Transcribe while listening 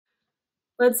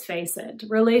Let's face it,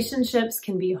 relationships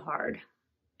can be hard.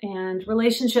 And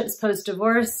relationships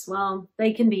post-divorce, well,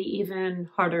 they can be even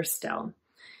harder still.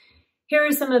 Here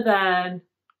are some of the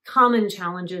common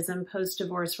challenges in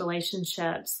post-divorce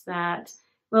relationships that,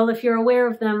 well, if you're aware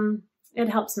of them, it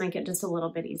helps make it just a little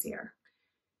bit easier.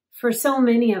 For so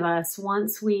many of us,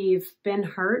 once we've been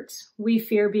hurt, we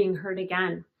fear being hurt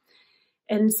again.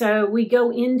 And so we go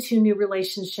into new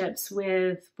relationships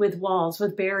with walls,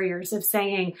 with barriers of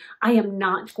saying, I am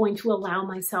not going to allow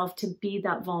myself to be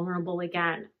that vulnerable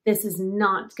again. This is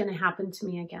not going to happen to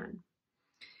me again.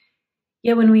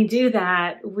 Yet when we do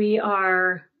that,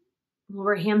 we're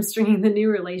hamstringing the new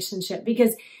relationship,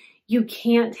 because you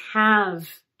can't have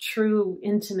true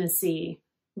intimacy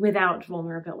without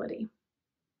vulnerability.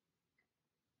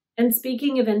 And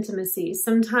speaking of intimacy,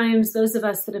 sometimes those of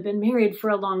us that have been married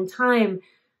for a long time,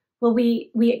 well,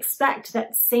 we expect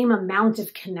that same amount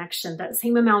of connection, that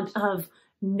same amount of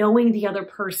knowing the other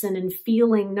person and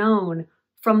feeling known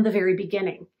from the very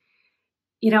beginning.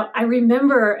 You know, I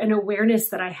remember an awareness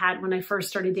that I had when I first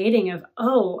started dating of,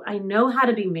 oh, I know how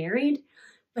to be married,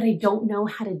 but I don't know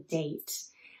how to date.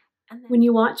 And when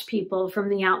you watch people from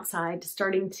the outside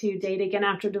starting to date again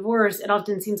after divorce, it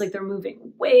often seems like they're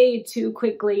moving way too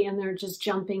quickly and they're just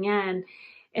jumping in.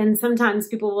 And sometimes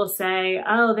people will say,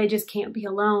 oh, they just can't be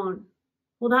alone.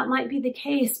 Well, that might be the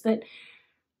case, but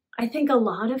I think a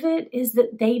lot of it is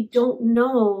that they don't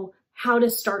know how to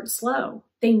start slow.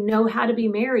 They know how to be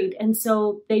married, and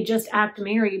so they just act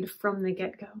married from the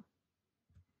get-go.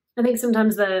 I think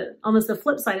sometimes almost the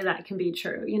flip side of that can be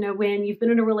true. You know, when you've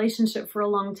been in a relationship for a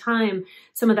long time,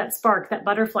 some of that spark, that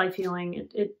butterfly feeling,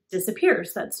 it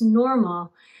disappears. That's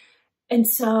normal. And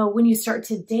so when you start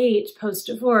to date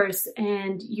post-divorce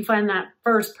and you find that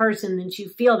first person that you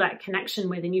feel that connection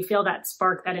with and you feel that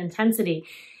spark, that intensity,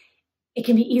 it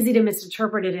can be easy to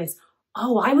misinterpret it as,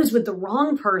 oh, I was with the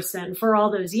wrong person for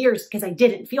all those years because I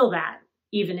didn't feel that.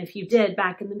 Even if you did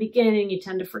back in the beginning, you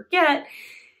tend to forget.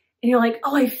 And you're like,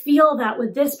 oh, I feel that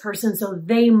with this person, so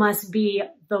they must be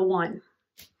the one.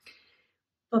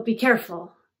 But be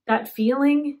careful. That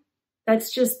feeling,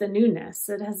 that's just the newness.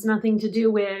 It has nothing to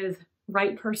do with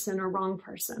right person or wrong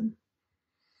person.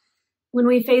 When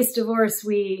we face divorce,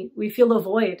 we feel a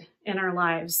void in our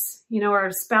lives. You know, our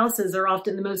spouses are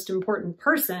often the most important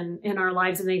person in our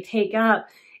lives, and they take up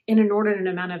an inordinate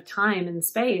amount of time and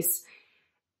space.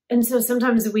 And so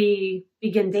sometimes we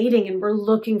begin dating and we're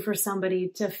looking for somebody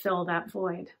to fill that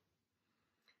void.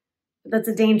 That's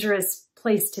a dangerous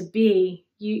place to be.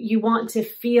 You want to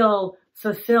feel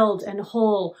fulfilled and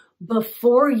whole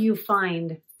before you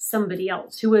find somebody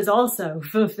else who is also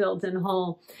fulfilled and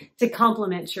whole to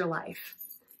complement your life.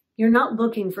 You're not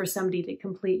looking for somebody to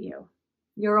complete you.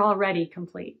 You're already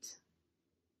complete.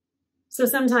 So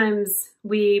sometimes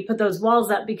we put those walls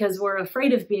up because we're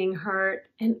afraid of being hurt,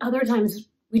 and other times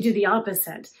we do the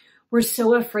opposite. We're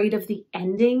so afraid of the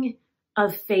ending,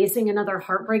 of facing another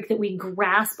heartbreak, that we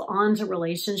grasp onto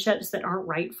relationships that aren't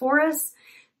right for us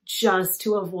just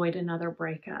to avoid another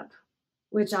breakup,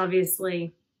 which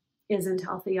obviously isn't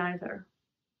healthy either.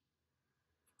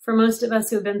 For most of us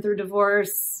who have been through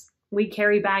divorce, we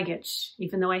carry baggage,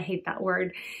 even though I hate that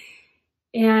word.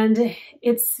 And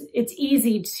it's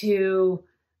easy to,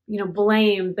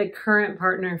 blame the current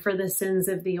partner for the sins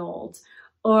of the old,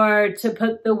 or to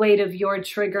put the weight of your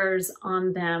triggers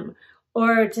on them,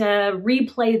 or to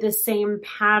replay the same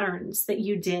patterns that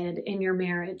you did in your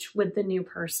marriage with the new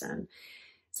person.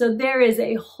 So there is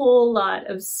a whole lot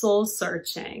of soul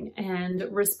searching and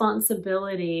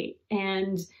responsibility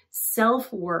and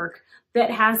self-work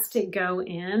that has to go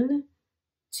in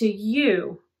to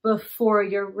you before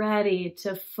you're ready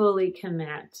to fully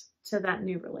commit to that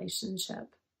new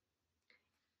relationship.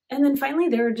 And then finally,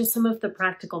 there are just some of the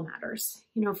practical matters.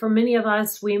 For many of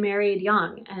us, we married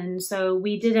young, and so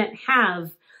we didn't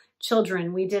have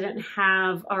children. We didn't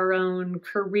have our own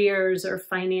careers or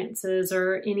finances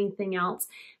or anything else.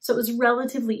 So it was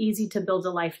relatively easy to build a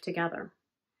life together.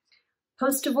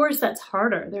 Post-divorce, that's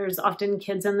harder. There's often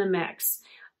kids in the mix.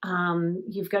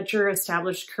 You've got your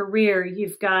established career.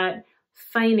 You've got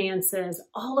finances,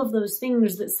 all of those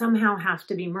things that somehow have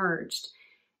to be merged.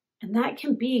 And that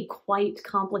can be quite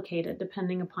complicated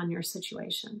depending upon your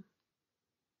situation.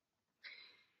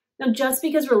 Now, just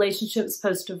because relationships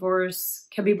post-divorce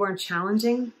can be more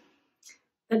challenging,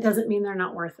 that doesn't mean they're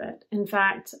not worth it. In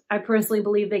fact, I personally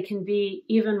believe they can be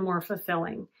even more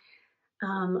fulfilling.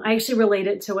 I actually relate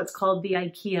it to what's called the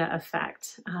IKEA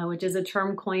effect, which is a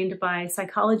term coined by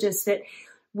psychologists that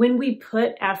when we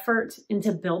put effort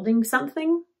into building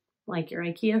something, like your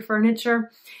IKEA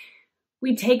furniture,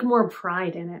 we take more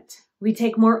pride in it. We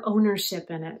take more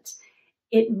ownership in it.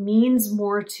 it means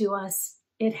more to us,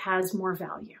 it has more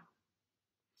value.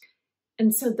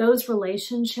 And so those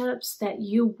relationships that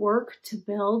you work to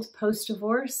build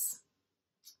post-divorce,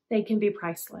 they can be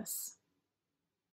priceless.